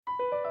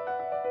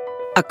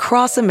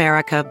Across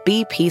America,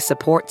 BP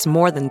supports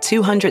more than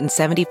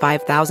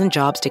 275,000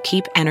 jobs to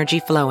keep energy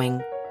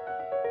flowing.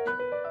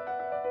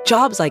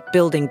 Jobs like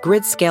building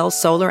grid-scale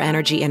solar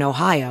energy in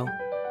Ohio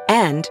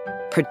and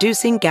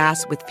producing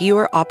gas with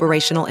fewer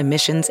operational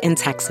emissions in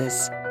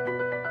Texas.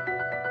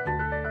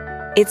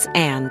 It's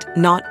and,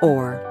 not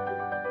or.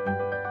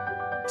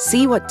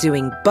 See what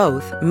doing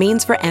both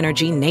means for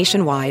energy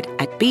nationwide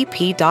at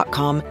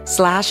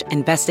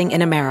bp.com/investing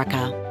in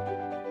America.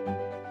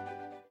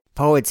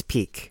 Poet's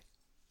Peak.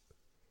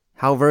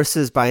 How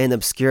verses by an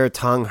obscure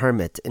Tang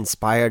hermit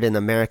inspired an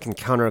American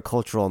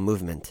countercultural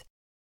movement.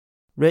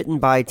 Written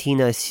by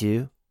Tina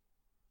Xu.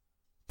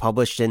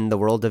 Published in The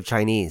World of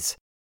Chinese.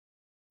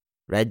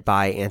 Read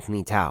by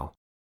Anthony Tao.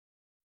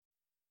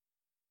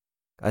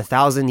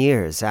 1,000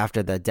 years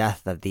after the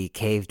death of the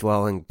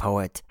cave-dwelling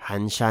poet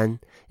Han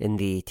Shan in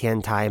the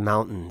Tiantai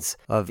Mountains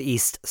of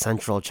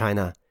east-central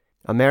China,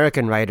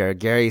 American writer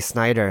Gary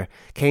Snyder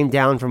came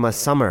down from a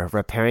summer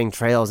repairing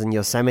trails in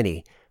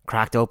Yosemite,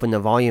 cracked open a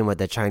volume of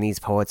the Chinese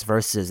poet's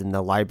verses in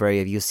the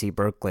library of UC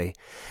Berkeley,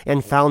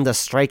 and found a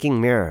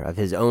striking mirror of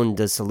his own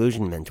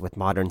disillusionment with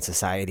modern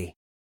society.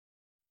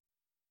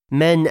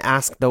 "Men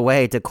ask the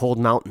way to Cold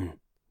Mountain,"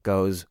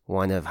 goes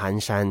one of Han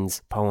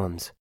Shan's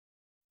poems.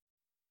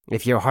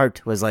 "If your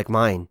heart was like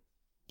mine,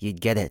 you'd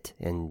get it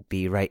and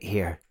be right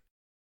here."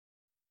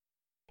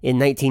 In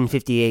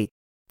 1958,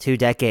 2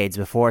 decades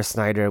before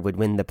Snyder would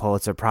win the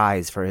Pulitzer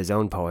Prize for his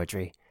own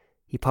poetry,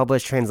 he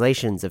published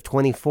translations of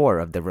 24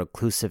 of the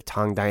reclusive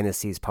Tang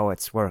Dynasty's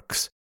poets'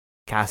 works,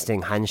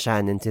 casting Han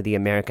Shan into the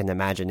American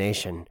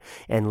imagination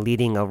and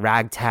leading a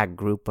ragtag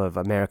group of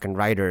American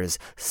writers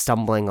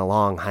stumbling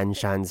along Han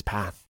Shan's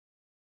path.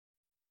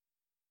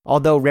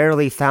 Although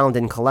rarely found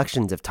in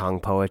collections of Tang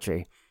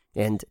poetry,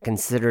 and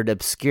considered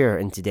obscure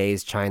in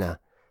today's China,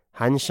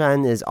 Han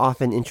Shan is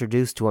often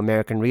introduced to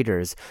American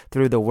readers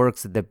through the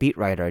works of the beat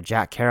writer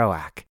Jack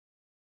Kerouac.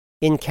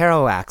 In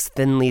Kerouac's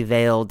thinly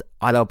veiled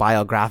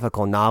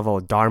autobiographical novel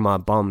Dharma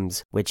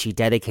Bums, which he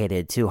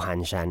dedicated to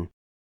Han Shan,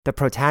 the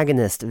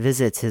protagonist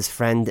visits his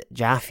friend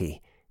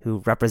Jaffe, who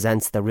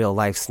represents the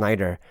real-life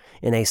Snyder,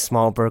 in a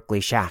small Berkeley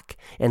shack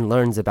and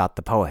learns about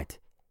the poet.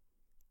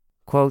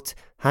 Quote,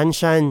 "Han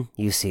Shan,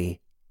 you see,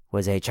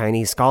 was a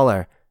Chinese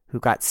scholar who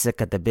got sick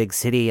of the big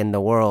city and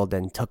the world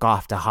and took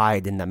off to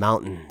hide in the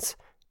mountains."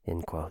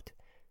 End quote.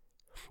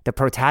 The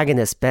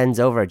protagonist bends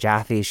over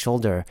Jaffe's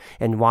shoulder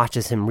and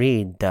watches him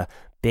read the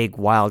big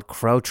wild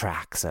crow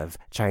tracks of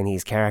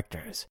Chinese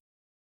characters.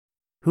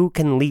 "Who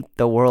can leap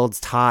the world's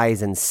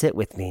ties and sit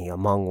with me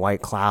among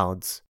white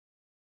clouds?"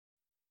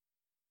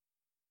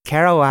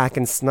 Kerouac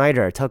and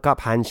Snyder took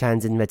up Han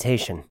Shan's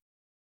invitation.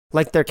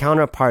 Like their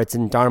counterparts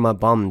in Dharma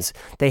Bums,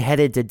 they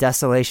headed to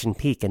Desolation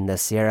Peak in the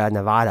Sierra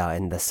Nevada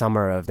in the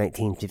summer of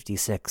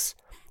 1956,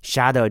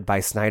 shadowed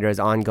by Snyder's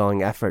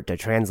ongoing effort to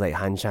translate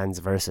Han Shan's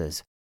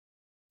verses.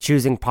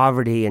 Choosing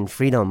poverty and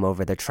freedom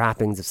over the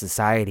trappings of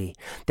society,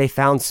 they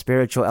found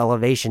spiritual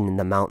elevation in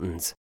the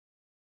mountains.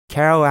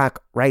 Kerouac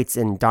writes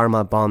in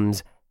Dharma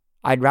Bums,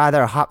 "I'd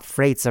rather hop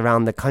freights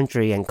around the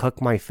country and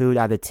cook my food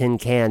out of tin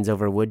cans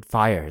over wood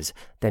fires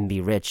than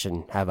be rich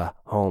and have a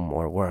home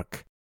or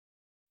work."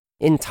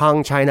 In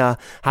Tang China,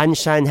 Han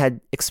Shan had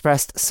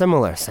expressed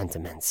similar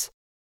sentiments.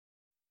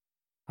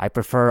 "I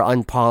prefer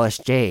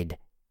unpolished jade.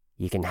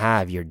 You can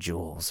have your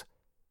jewels.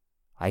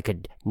 I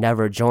could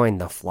never join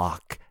the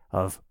flock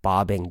of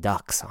bobbing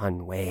ducks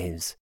on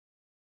waves."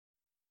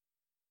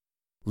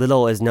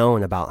 Little is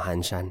known about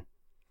Han Shan,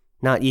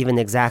 not even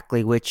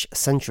exactly which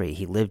century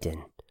he lived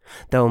in,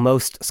 though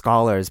most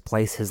scholars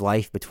place his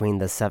life between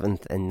the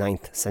 7th and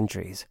 9th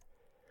centuries.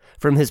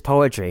 From his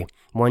poetry,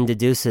 one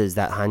deduces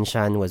that Han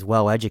Shan was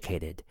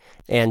well-educated,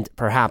 and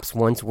perhaps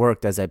once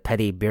worked as a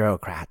petty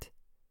bureaucrat.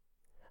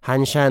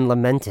 Han Shan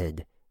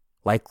lamented,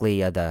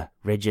 likely of the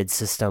rigid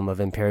system of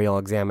imperial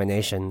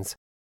examinations,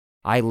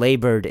 "I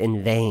labored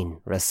in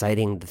vain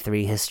reciting the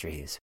 3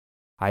 histories.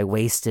 I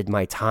wasted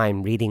my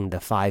time reading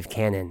the 5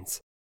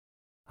 canons.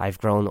 I've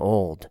grown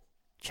old,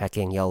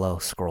 checking yellow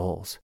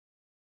scrolls."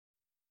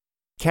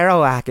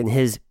 Kerouac and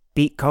his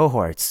beat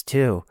cohorts,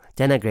 too,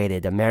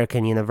 denigrated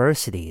American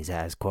universities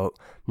as, quote,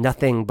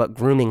 "nothing but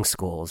grooming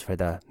schools for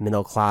the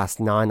middle-class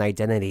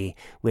non-identity,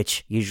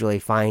 which usually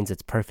finds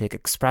its perfect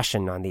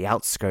expression on the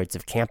outskirts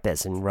of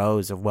campus in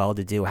rows of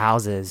well-to-do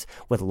houses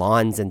with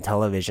lawns and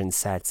television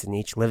sets in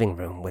each living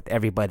room with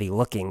everybody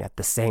looking at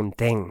the same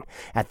thing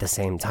at the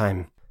same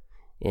time."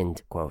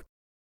 End quote.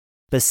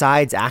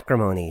 Besides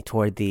acrimony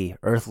toward the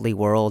earthly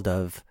world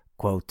of,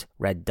 quote,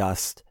 "red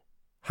dust,"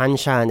 Han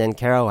Shan and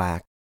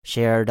Kerouac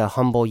shared a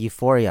humble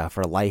euphoria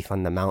for life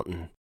on the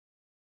mountain.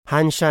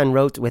 Han Shan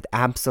wrote with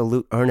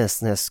absolute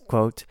earnestness,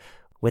 quote,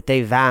 "With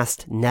a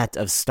vast net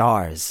of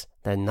stars,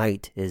 the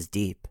night is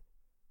deep.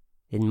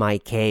 In my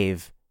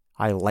cave,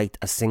 I light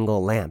a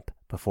single lamp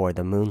before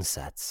the moon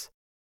sets.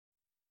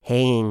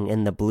 Hanging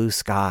in the blue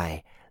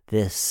sky,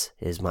 this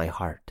is my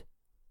heart."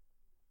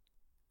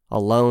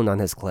 Alone on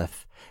his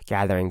cliff,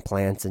 gathering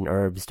plants and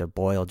herbs to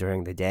boil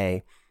during the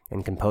day,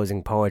 and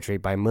composing poetry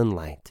by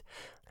moonlight,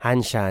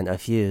 Han Shan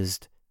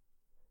effused,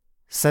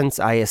 Since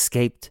I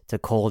escaped to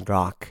Cold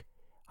Rock,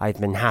 I've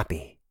been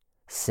happy,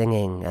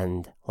 singing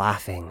and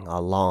laughing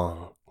a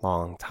long,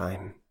 long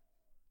time.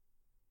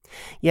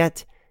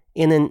 Yet,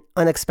 in an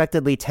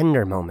unexpectedly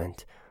tender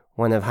moment,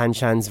 one of Han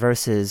Shan's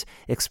verses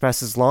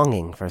expresses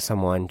longing for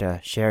someone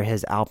to share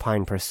his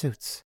alpine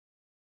pursuits.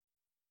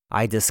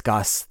 I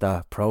discuss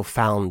the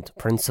profound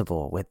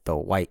principle with the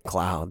white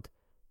cloud,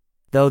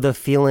 though the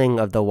feeling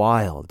of the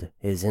wild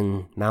is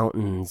in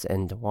mountains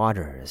and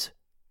waters.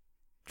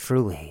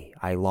 Truly,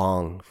 I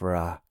long for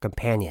a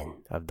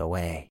companion of the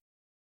way.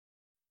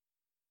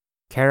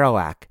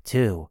 Kerouac,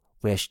 too,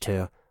 wished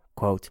to,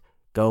 quote,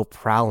 go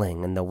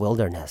prowling in the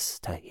wilderness,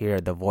 to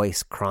hear the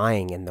voice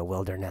crying in the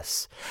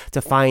wilderness,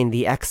 to find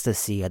the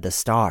ecstasy of the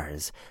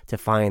stars, to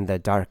find the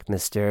dark,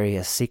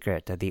 mysterious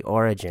secret of the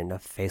origin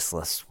of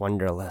faceless,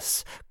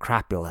 wonderless,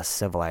 crapulous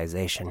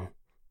civilization.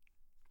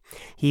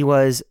 He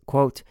was,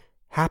 quote,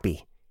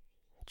 happy,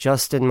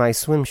 just in my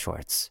swim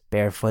shorts,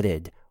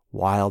 barefooted,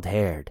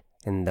 wild-haired,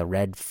 in the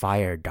red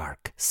fire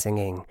dark,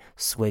 singing,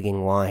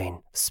 swigging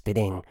wine,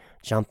 spitting,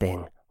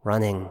 jumping,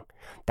 running.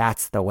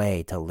 That's the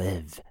way to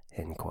live,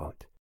 end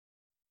quote.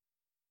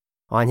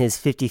 On his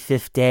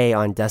 55th day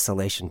on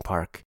Desolation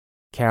Park,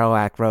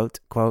 Kerouac wrote,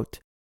 quote,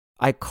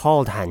 I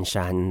called Han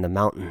Shan in the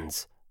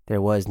mountains.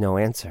 There was no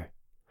answer.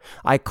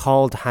 I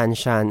called Han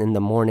Shan in the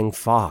morning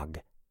fog.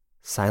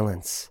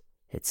 Silence,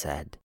 it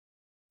said.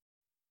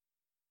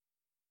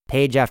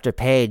 Page after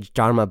page,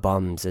 Dharma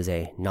Bums is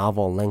a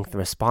novel-length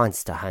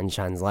response to Han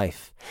Shan's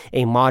life,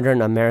 a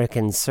modern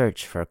American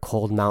search for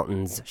Cold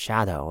Mountain's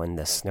shadow in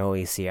the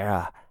snowy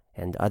Sierra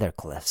and other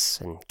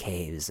cliffs and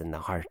caves in the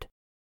heart.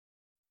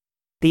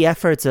 The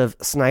efforts of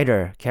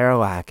Snyder,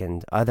 Kerouac,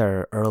 and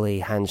other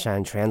early Han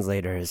Shan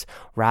translators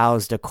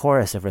roused a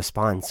chorus of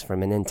response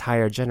from an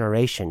entire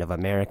generation of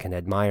American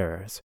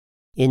admirers.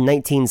 In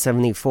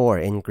 1974,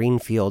 in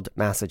Greenfield,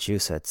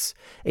 Massachusetts,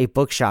 a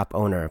bookshop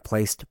owner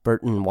placed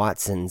Burton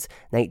Watson's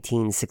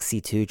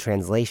 1962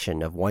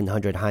 translation of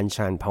 100 Han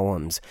Shan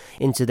poems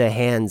into the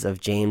hands of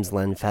James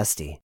Len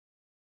Festi.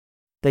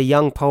 The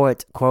young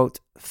poet, quote,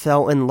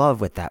 fell in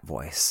love with that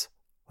voice,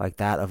 like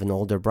that of an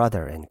older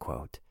brother, end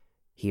quote.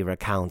 He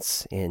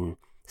recounts in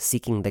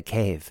Seeking the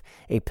Cave,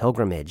 a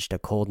pilgrimage to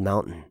Cold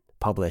Mountain,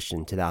 published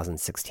in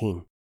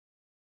 2016.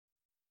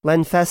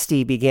 Len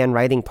Festi began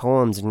writing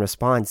poems in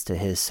response to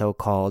his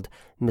so-called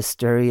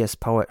mysterious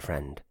poet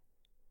friend.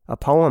 A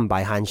poem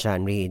by Han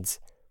Shan reads,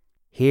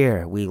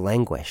 Here we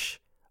languish,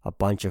 a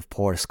bunch of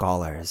poor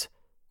scholars.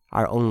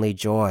 Our only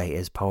joy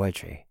is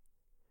poetry.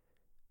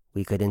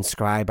 We could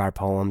inscribe our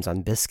poems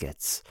on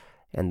biscuits,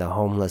 and the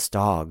homeless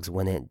dogs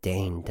wouldn't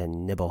deign to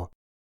nibble.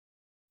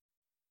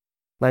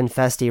 Len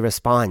Festi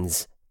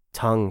responds,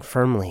 tongue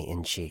firmly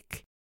in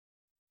cheek.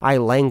 I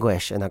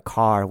languish in a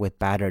car with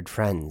battered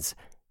friends.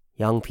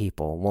 Young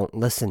people won't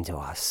listen to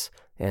us,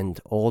 and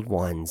old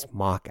ones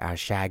mock our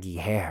shaggy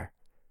hair.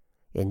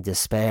 In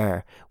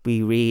despair,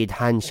 we read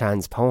Han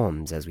Shan's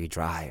poems as we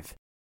drive.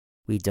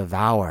 We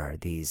devour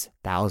these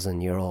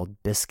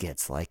 1,000-year-old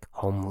biscuits like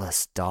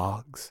homeless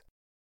dogs.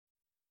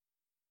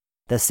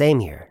 The same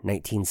year,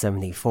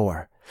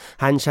 1974,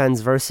 Han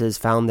Shan's verses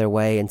found their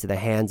way into the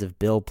hands of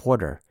Bill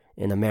Porter,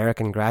 an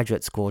American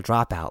graduate school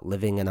dropout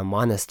living in a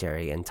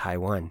monastery in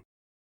Taiwan.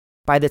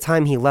 By the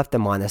time he left the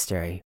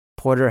monastery,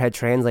 Porter had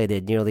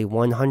translated nearly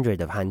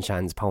 100 of Han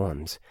Shan's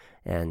poems,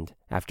 and,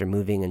 after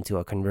moving into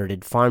a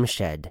converted farm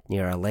shed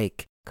near a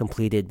lake,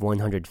 completed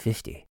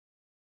 150.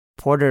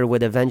 Porter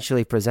would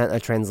eventually present a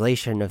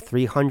translation of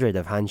 300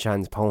 of Han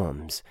Shan's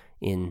poems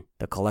in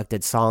The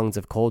Collected Songs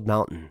of Cold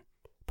Mountain,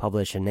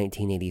 published in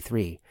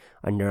 1983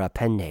 under a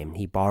pen name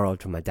he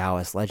borrowed from a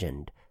Taoist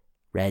legend,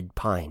 Red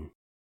Pine.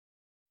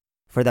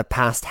 For the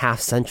past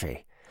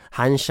half-century,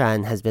 Han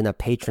Shan has been a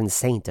patron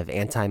saint of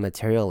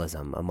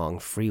anti-materialism among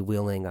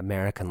freewheeling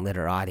American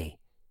literati.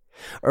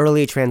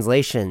 Early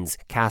translations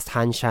cast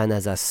Han Shan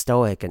as a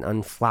stoic and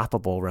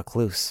unflappable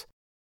recluse.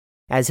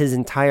 As his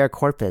entire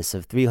corpus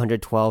of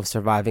 312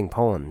 surviving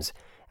poems,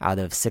 out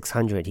of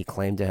 600 he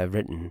claimed to have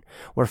written,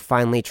 were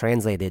finally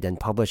translated and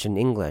published in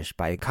English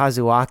by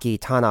Kazuaki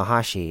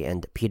Tanahashi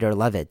and Peter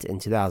Levitt in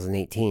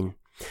 2018,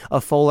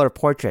 a fuller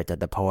portrait of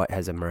the poet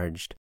has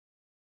emerged.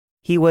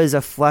 He was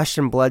a flesh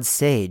and blood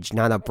sage,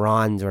 not a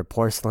bronze or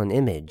porcelain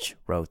image,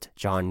 wrote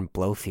John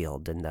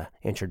Blofield in the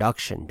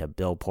introduction to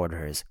Bill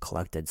Porter's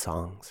Collected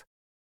Songs.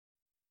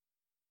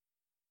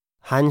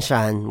 Han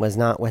Shan was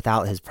not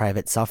without his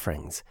private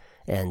sufferings,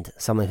 and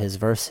some of his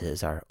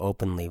verses are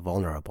openly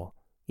vulnerable,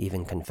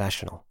 even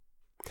confessional.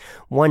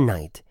 One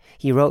night,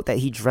 he wrote that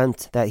he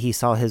dreamt that he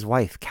saw his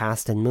wife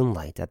cast in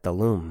moonlight at the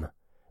loom,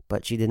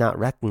 but she did not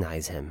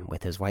recognize him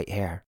with his white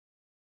hair.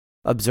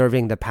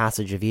 Observing the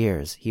passage of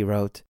years, he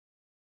wrote,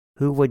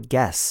 Who would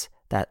guess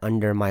that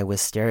under my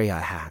wisteria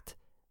hat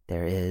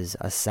there is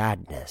a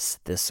sadness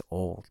this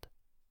old?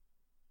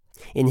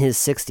 In his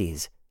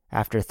 60s,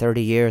 after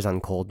 30 years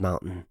on Cold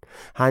Mountain,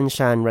 Han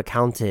Shan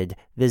recounted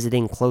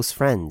visiting close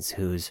friends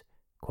whose,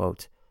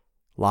 quote,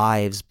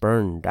 lives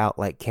burned out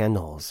like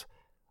candles.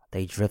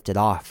 They drifted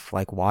off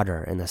like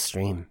water in a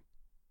stream.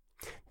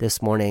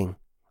 This morning,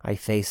 I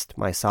faced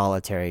my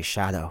solitary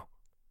shadow.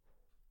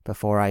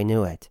 Before I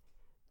knew it,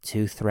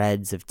 2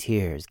 threads of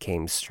tears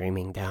came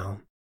streaming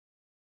down.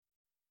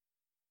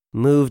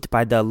 Moved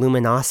by the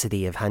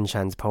luminosity of Han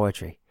Shan's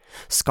poetry,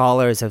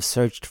 scholars have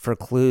searched for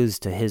clues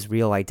to his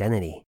real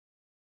identity.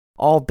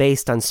 All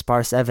based on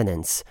sparse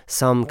evidence,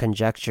 some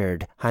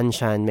conjectured Han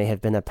Shan may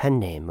have been a pen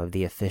name of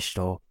the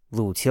official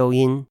Lu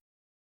Qiuyin.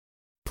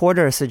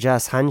 Porter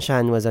suggests Han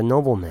Shan was a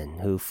nobleman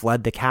who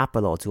fled the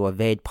capital to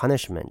evade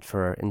punishment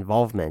for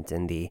involvement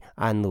in the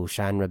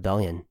Anlushan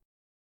rebellion.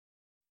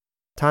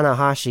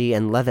 Tanahashi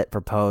and Levitt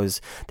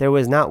propose there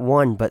was not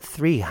 1 but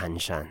 3 Han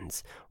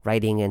Shans,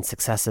 writing in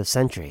successive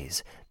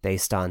centuries,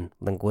 based on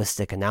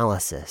linguistic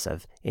analysis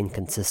of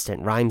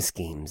inconsistent rhyme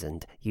schemes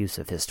and use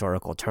of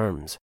historical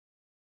terms.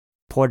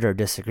 Porter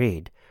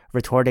disagreed,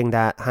 retorting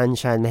that Han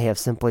Shan may have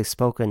simply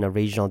spoken a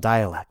regional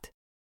dialect.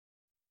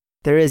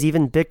 There is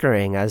even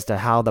bickering as to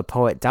how the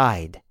poet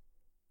died.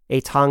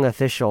 A Tang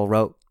official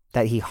wrote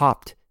that he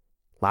hopped,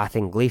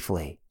 laughing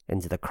gleefully,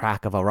 into the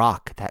crack of a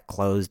rock that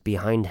closed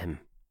behind him.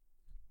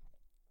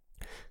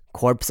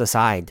 Corpse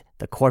aside,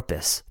 the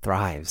corpus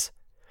thrives.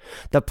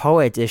 The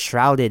poet is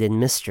shrouded in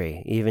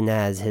mystery, even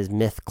as his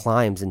myth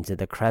climbs into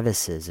the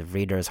crevices of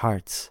readers'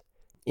 hearts.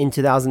 In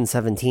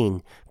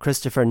 2017,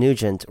 Christopher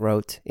Nugent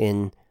wrote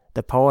in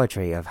The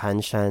Poetry of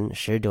Han Shan,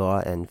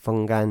 Shiduo, and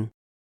Fenggan,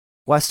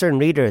 Western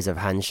readers of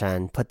Han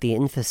Shan put the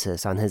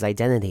emphasis on his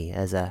identity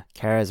as a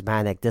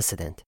charismatic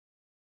dissident.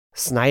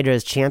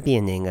 Snyder's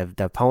championing of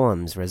the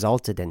poems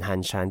resulted in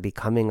Han Shan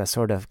becoming a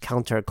sort of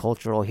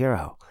countercultural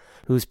hero,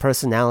 whose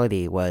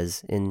personality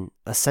was an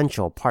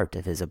essential part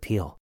of his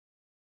appeal.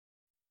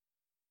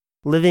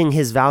 Living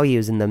his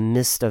values in the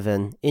midst of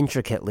an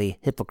intricately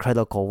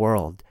hypocritical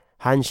world,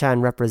 Han Shan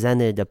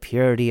represented a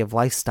purity of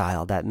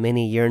lifestyle that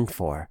many yearned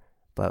for,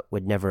 but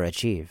would never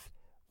achieve,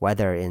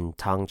 whether in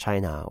Tang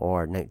China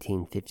or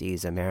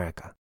 1950s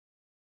America.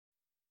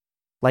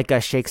 Like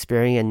a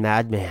Shakespearean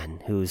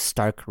madman whose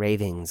stark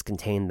ravings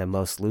contained the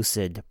most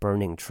lucid,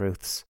 burning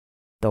truths,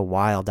 the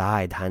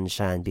wild-eyed Han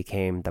Shan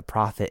became the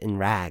prophet in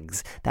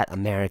rags that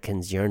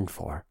Americans yearned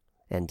for,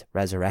 and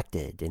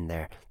resurrected in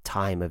their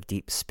time of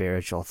deep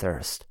spiritual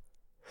thirst.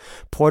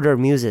 Porter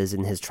muses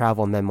in his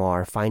travel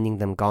memoir, Finding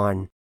Them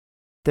Gone,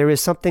 there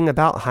is something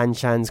about Han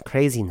Shan's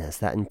craziness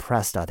that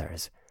impressed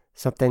others,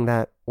 something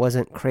that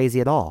wasn't crazy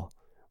at all,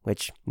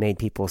 which made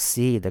people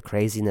see the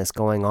craziness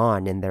going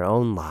on in their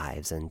own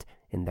lives and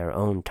in their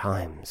own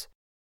times.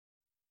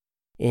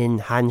 In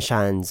Han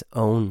Shan's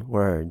own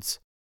words,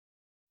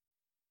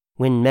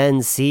 when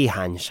men see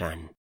Han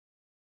Shan,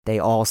 they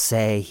all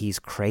say he's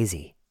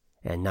crazy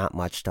and not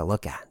much to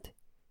look at.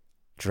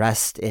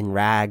 Dressed in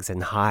rags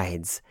and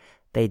hides,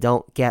 they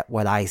don't get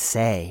what I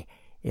say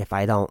if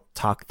I don't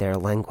talk their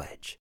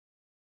language.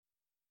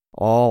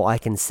 All I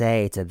can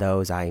say to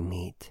those I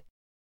meet,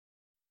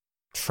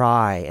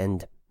 try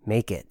and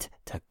make it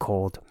to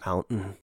Cold Mountain.